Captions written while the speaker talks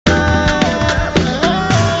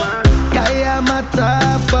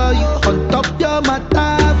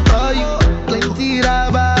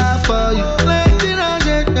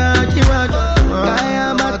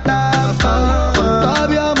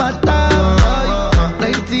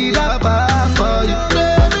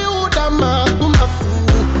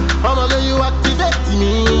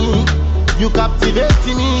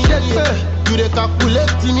captivate me. You dey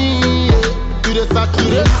calculate me. You dey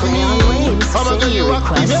saturate me. I'ma get you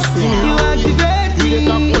activate me. You activate me. You dey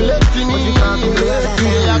calculate me. You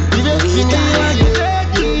dey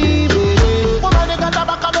activate me. Woman, they got a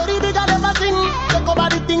back a very big and everything. Take over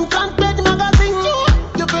the thing, front page magazine.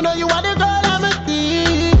 You know you are the girl I'm a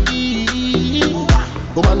tea.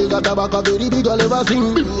 Woman, they got a back a very big and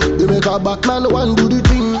everything. You make a Batman one do the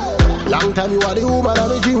thing. Long time you are the woman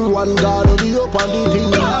I'm a dream. One God will be up on the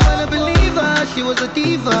thing. I wanna believe her, she was a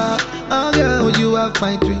diva. Oh girl, would you have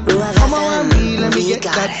my dream? Come on me, let me get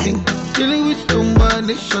that thing. Dealing with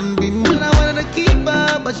somebody shouldn't be me. I wanted to keep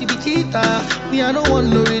her, but she be cheater. Me, I don't want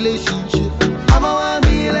no relationship. I'ma want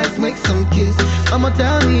me, let's make some kiss. I'ma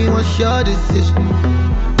tell me what's your decision.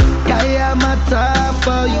 Yeah, my time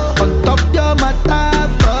for you. On top, you're my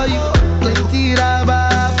time for you. Plenty rubber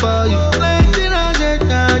for you. Plenty rubber,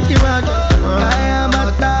 yeah,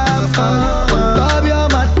 my time for you. On top, you're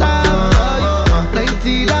my time for you.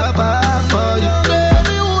 Plenty rubber for you.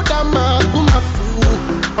 Baby, you damn my fool.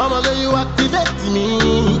 I'ma get you activate me.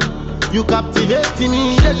 You captivate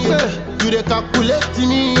me. You dey calculate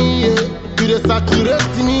me. You dey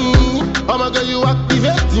saturate me. I'ma get you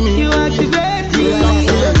activate me. You activate me. You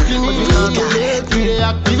activate me. You dey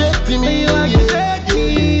activate me. You activate me.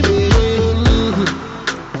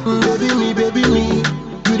 Baby me.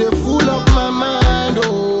 You dey full of my mind.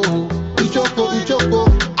 Oh, Ichoko.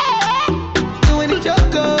 You when it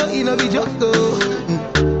Joko, you know be Joko.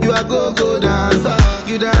 You a go dancer.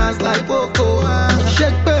 You dance like Poco.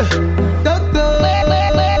 Shake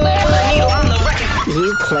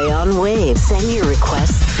You play on Waves. Send your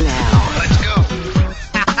requests now. Let's go.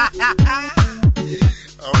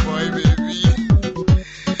 Oh boy, baby.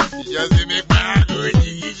 You just make my good.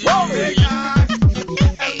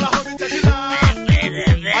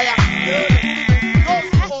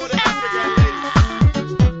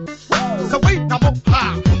 So wait, I'm up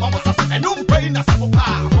high. Mama says, and don't pray, that's up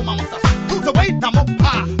high. Mama says, so wait, I'm up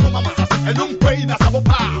high. Mama says, and don't pray, that's up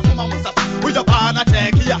high. Mama says, we your partner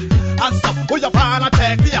take here. And stop, we your partner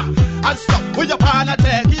take here. And stop, we your partner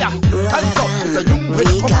take here. And stop, it's a young way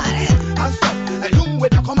to come on. And stop, a young way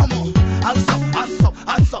to come on. And stop.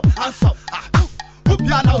 Who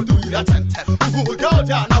now do that 10-10? Who go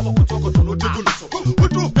down now? Who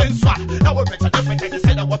do things right? Now we're better different. They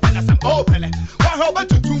say that we're better than open. Why over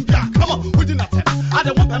to Tunga? Come on, we did not tell. I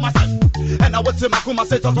don't want myself. And I would say, Makuma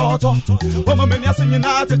said, Woman, many are singing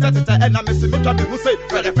out, and I'm missing me. Who say,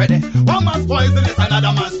 Freddy. One man's poison is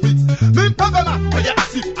another man's sweet. Me, Pavana, I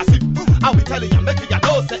see. I'll be telling you, making your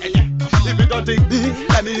nose say, if you don't take me,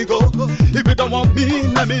 let me go. If you don't want me,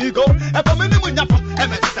 let me go. And for me, when you're from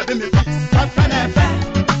MS7, me,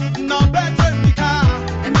 no better, Nika.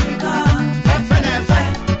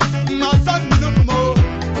 No son, no more.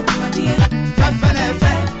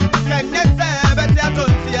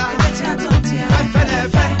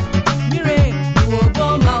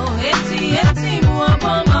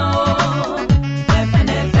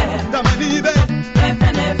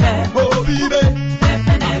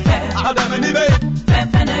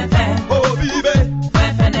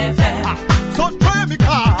 So try me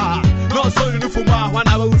car, no son for my one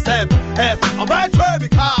I will step. I buy try me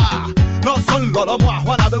car, no son lot of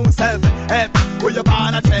one I will step. With your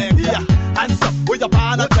banner take here, and stop with your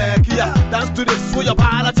banner take here. Dance to this with your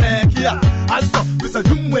banner take here, and stop. Mr.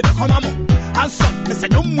 Young with the come and stop. Mr.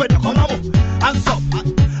 Young with the come and stop.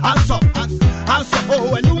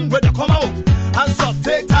 Oh, and Young with the come and stop.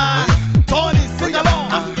 Take time, Tony, sing along.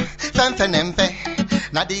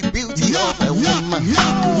 Now the beauty of a woman.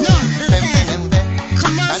 Now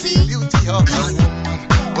the beauty of a woman.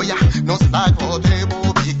 Oh yeah, no slack for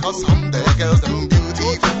table because some the girls them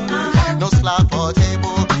beautiful. No slack for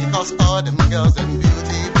table because all them girls them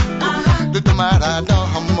beautiful. Do matter no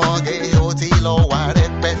homoge hotilo ware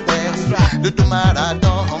pepe. Do matter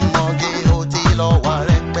no homoge hotilo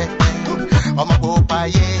ware pepe. I'ma go buy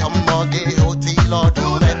ye homoge hotilo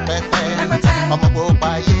do pepe. I'ma go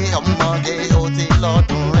buy ye homoge hotilo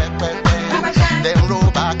do pepe. Them roll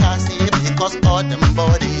back because all them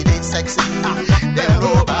body they sexy. Them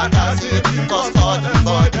roll back because all them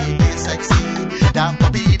body they sexy. That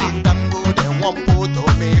bobby they tango they want put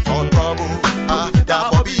on me for trouble. That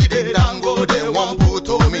bobby they tango they want put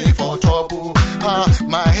on me for trouble.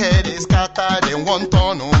 My head is scattered they want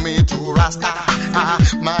on me to rasta.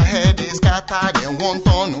 My head is scattered they want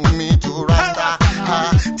on me to rasta.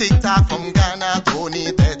 TikTok from Ghana,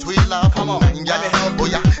 Tony that we love from Nigeria. Oh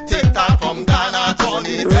yeah, TikTok from Ghana,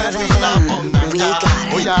 Tony that we love from Nigeria.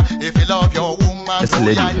 Oh yeah, if you love your woman. Yes,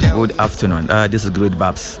 lady, good afternoon. This is Great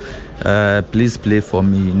Babs. Please play for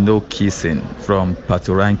me No Kissing from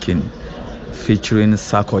Patoranking. featuring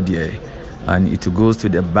Sarkodie. And it goes to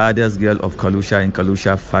the baddest girl of Kalusha in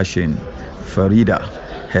Kalusha fashion, Farida,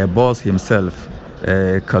 her boss himself,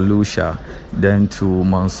 Kalusha, then to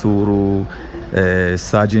Mansuru,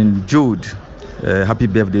 Sergeant Jude, happy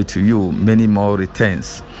birthday to you, many more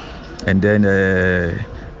returns. And then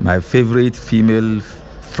my favorite female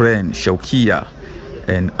friend, Shaukia,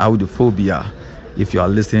 and Audophobia. If you are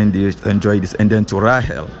listening, enjoy this. And then to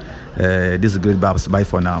Rahel, this is Great Babs. Bye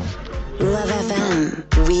for now. Love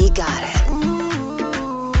FM, we got it.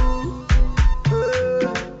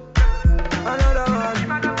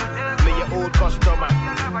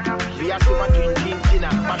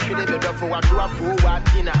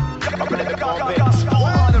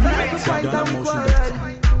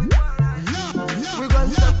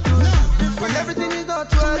 When everything is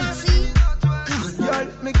not well, girl,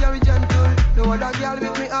 me carry gentle. No other girl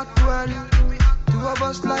with me act well. Two of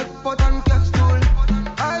us like pot and cake stool.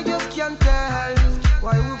 I just can't tell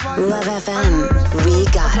why we fight. Love FM, we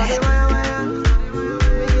got it.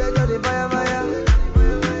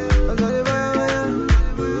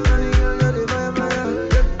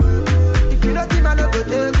 If you not him, I not go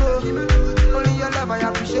take go. Only your love I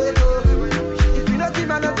appreciate. If you not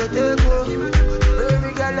him, I not go take go.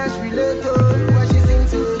 Baby girl, let's relate. What she sing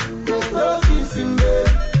to? No kissing, babe.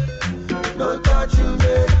 No touching,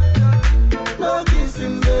 babe. No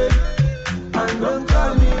kissing, babe. And don't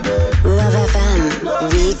call me, babe. Love FM,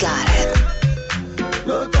 we got it.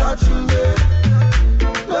 No touching, babe.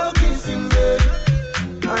 No kissing, babe.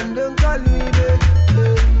 And don't call me, babe.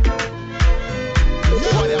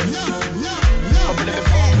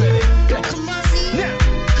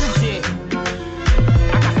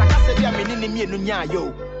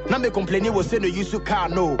 Yo, na me complaining was say no use car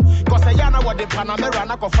no. Cause I yana what the Panamera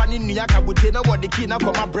na kofani Nuyaka Butena what the key na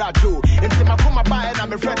koma brajo. And say my come by and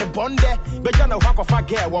I'm a friend Bonde. But you know how of a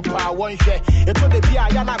girl what power one share. It told the Pia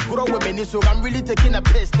Yana grow women, so I'm really taking a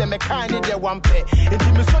piss. Them a kind in their one pay. And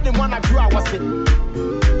me saw the one I grew, I was it.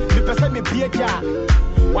 Me person me be a jar.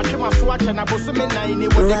 Watch my swatch and I was so many. We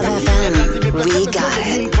got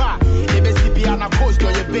it.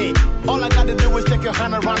 All I gotta do is take your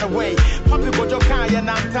hand and run away. Papi go your car and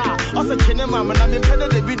I'm tired. Also, Chinny Mama, and I'm in Penna,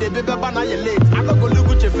 the video, baby, banana, you're late. I don't go look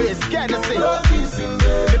at your face, scared to say. No kissing,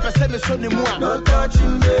 babe. If I say me so ni more. No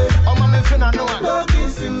touching, babe. Oh, my man, finna know. No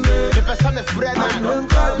kissing, babe. If I say me friend, don't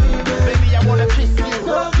call me, babe. Baby, I wanna kiss you.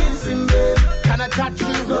 No kissing, babe. Can I touch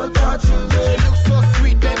you? No touching, babe. You look so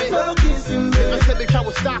sweet, baby. No kissing, babe. If I say me try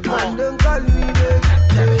to stop on. Don't call me, babe.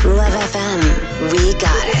 Love FM, we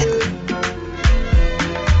got it.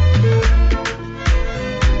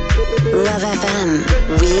 Love FM,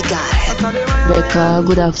 we got it. Becca,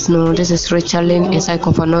 good afternoon. This is Rachel Lynn inside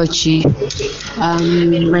Kofanochi.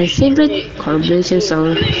 My favorite collaboration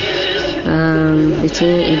song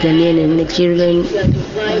between a Ghanaian and Nigerian,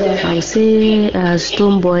 I'll say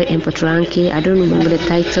Stonebwoy and Patranke. I don't remember the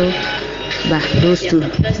title, but those two.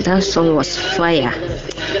 That song was fire.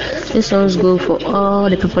 This songs go for all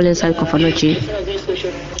the people inside Kofanochi,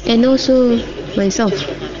 and also myself,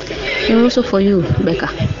 and also for you, Becca.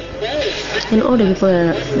 And all the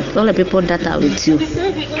people that are with you.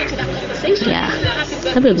 Yeah.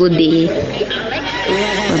 Have a good day.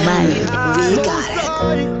 Bye-bye. We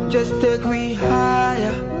got it. Just take me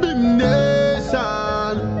higher. The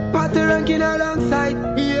nation. Party ranking alongside.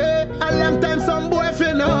 Yeah, a long time some boy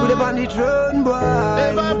finna. Put up on the throne, boy.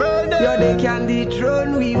 Ever burn it. Yeah, they can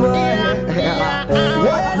dethrone we, boy. A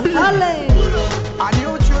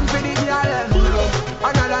new tune for the girl.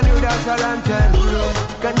 Another new dance anthem.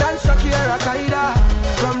 Can dance Shakira Kaida.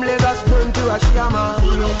 From Lagos Spoon to Ashiyama.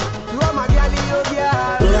 To Amagali Obia.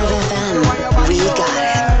 Love FM, we got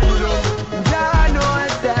it. Yeah, no, I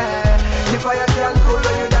said. The fire can cool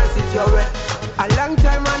when you dance it your way. A long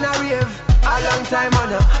time on a rave. A long time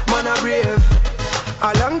on a brave.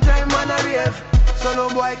 A long time on a rave. So no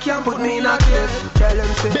boy can't put me in a cave. Tell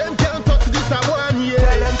them say. Them can't touch this a one, yeah.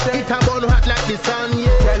 Tell them say. It a burn hot like the sun,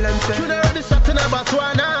 yeah. Tell them say. Should have already shot in a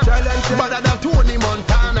Botswana. Tell them say. Better than Tony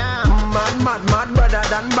Montana. Mad, brother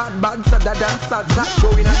than bad, sadder than sad,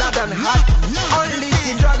 going harder than hot. Only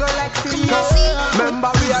the dragon like Cisco.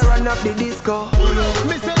 Remember we are run up the disco.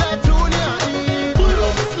 Me say that Junior E.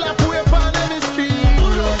 Slap way upon every street.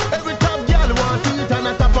 Every top girl want it and a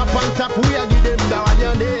tap up on top. We a give them down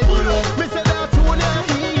your day. Me say that Junior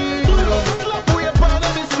E. Slap way upon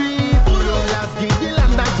every street. Last gig the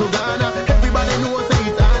London to Ghana. Everybody knows say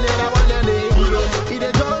it's all in a one day. He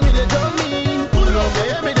dey tell me, they tell me. They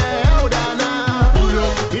hear me there, how down now.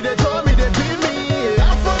 He dey tell me, they feel me.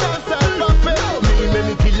 After that start pop me, make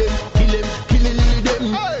me kill him, them.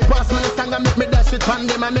 Pass me the song and make me dash it on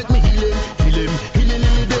them and make me heal him, them. Heal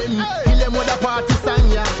him with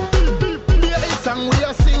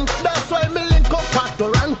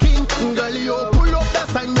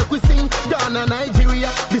a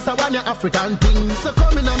Nigeria, this a one African thing. So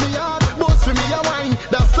come in a me yard, boast for me a wine.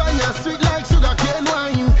 That sign ya sweet like sugar cane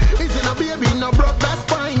wine. Is in a baby, no broke, that's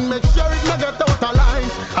fine. Make sure it no get out of line.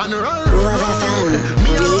 And run, Love FM,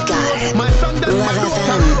 we got it. my son them Love my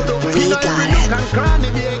FM, we got it. can cranny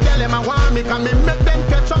be a girl them a want me, can me make them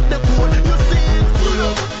catch up the food. You see it?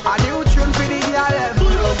 A new tune for the girl,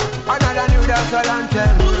 another new dancehall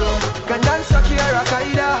anthem. Can dance Shakira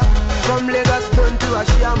Kaida, from Lagos turn to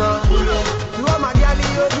Ashiyama. You are my girl,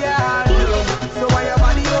 you girl, so why your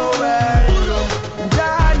body over?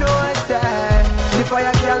 I know I said, the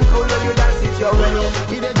fire can't cool you dance it your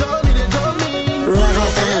way. They told me. Love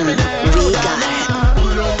FM, we got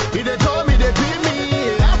it. They told me they beat me.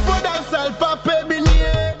 After that self pay me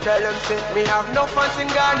near. Tell them say me have no fans in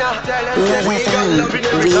Ghana. Tell them say Love we got FM, love in the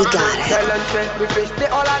we river. got it. Tell them say we face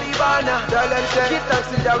the all of the banner. Tell them say give thanks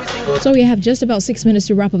to that we sing. So we have just about 6 minutes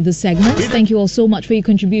to wrap up this segment. Thank you all so much for your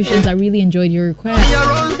contributions. I really enjoyed your requests.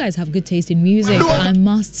 You guys have good taste in music. I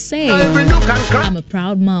must say, I'm a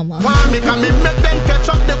proud mama.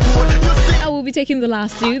 I will be taking the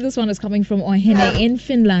last two. This one is coming from Ohene in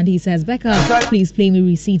Finland. He says, Becca, please play me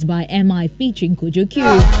Receipts by MI featuring Kojo Q.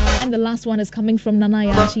 And the last one is coming from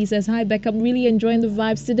Nanaya. She says, hi Becca, I'm really enjoying the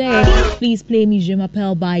vibes today. Please play me Je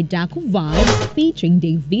m'appelle by Daku Vibes featuring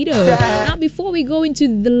Davido. Now before we go into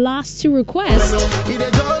the last two requests,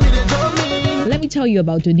 let me tell you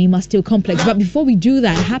about Donima Steel Complex. But before we do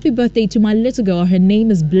that, happy birthday to my little girl. Her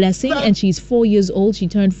name is Blessing and she's 4 years old. She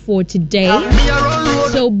turned 4 today.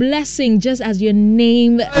 So Blessing, just as your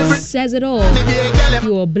name says it all,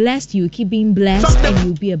 you are blessed, you keep being blessed, and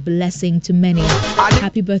you'll be a blessing to many.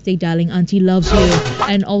 Happy birthday, darling. Auntie loves you.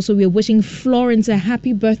 And also we're wishing Florence a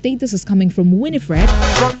happy birthday. This is coming from Winifred.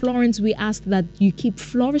 Florence, we ask that you keep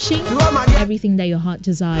flourishing. Everything that your heart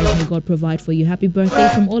desires, may God provide for you. Happy birthday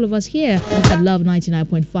from all of us here at Love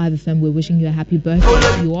 99.5 FM. We're wishing you a happy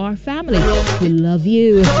birthday. You are family. We love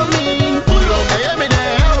you.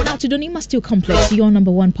 Now to Donima Steel Complex, your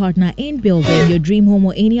number one partner in building your dream home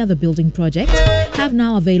or any other building project, have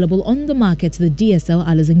now available on the market the DSL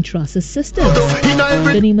Alizing Truss Systems.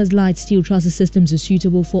 Donima's light steel truss systems are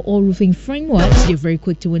suitable for all roofing frameworks. They're very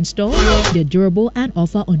quick to install, they're durable and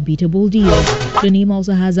offer unbeatable deals. Donima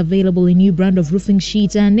also has available a new brand of roofing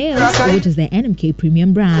sheets and nails, which is the NMK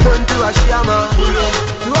Premium brand.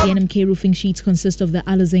 The NMK roofing sheets consist of the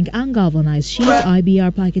Alizing and galvanized sheet,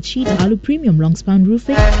 IBR packet sheet, Alu Premium long span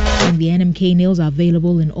roofing, and the NMK nails are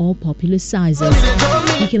available in all popular sizes.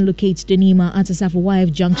 You can locate Donima at Asafo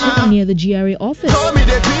YF Junction near the GRA office.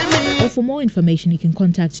 Or for more information, you can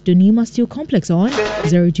contact Donima Steel Complex on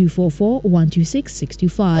 0244 126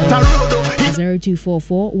 625.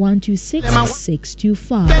 0244 126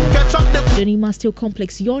 625. Donima Steel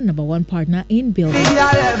Complex, your number one partner in building.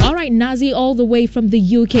 Alright, Nazi, all the way from the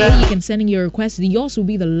UK, you can send in your request. Yours will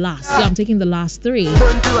be the last. So I'm taking the last three.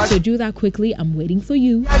 So do that quickly. I'm waiting for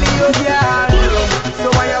you.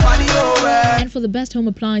 And for the best home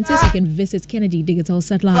appliances, you can visit Kennedy Digital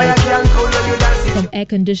Satellite. From air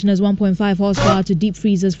conditioners 1.5 horsepower to deep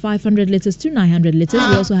freezers 500 liters to 900 liters.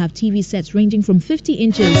 We also have TV sets ranging from 50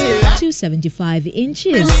 inches to 75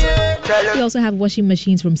 inches. We also have washing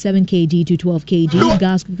machines from 7 kg to 12 kg,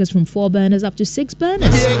 gas cookers from 4 burners up to 6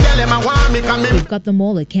 burners. We've got them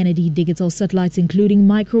all at Kennedy Digital Satellites, including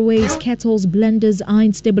microwaves, kettles, blenders,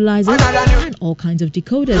 iron stabilizers, and all kinds of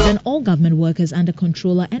decoders. And all government workers under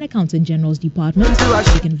Controller and Accountant General's departments.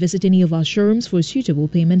 You can visit any of our showrooms for a suitable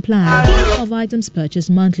payment plan. Of items purchased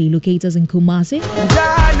monthly, locators in Kumasi,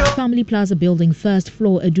 Family Plaza Building, first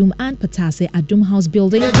floor, Adum and Patase, Adum House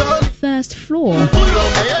Building, first floor,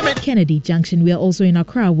 Kennedy Junction. We are also in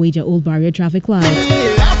Accra, Wager Old Barrier Traffic Light.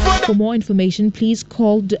 For more information, please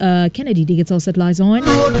call Kennedy Digital Satellites on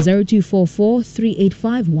 0244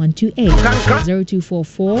 385 128.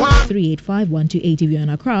 0244 385 128 if you're in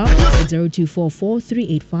Accra. 0244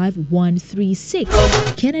 385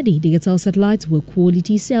 136. Kennedy Digital Satellites, where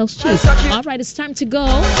quality sales cheap. Alright, it's time to go.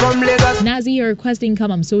 Nazi, your request didn't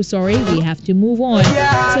come. I'm so sorry. We have to move on.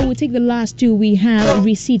 So we'll take the last two. We have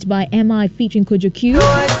Receipts by MI featuring Kojo Q.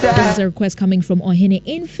 This is a request coming from Ohene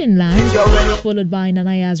in Finland, followed by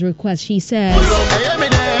Nanaya's request. She says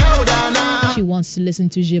she wants to listen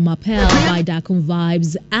to Je m'appelle by Dakum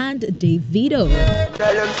Vibes and Davido.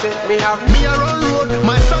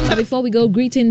 Before we go, greetings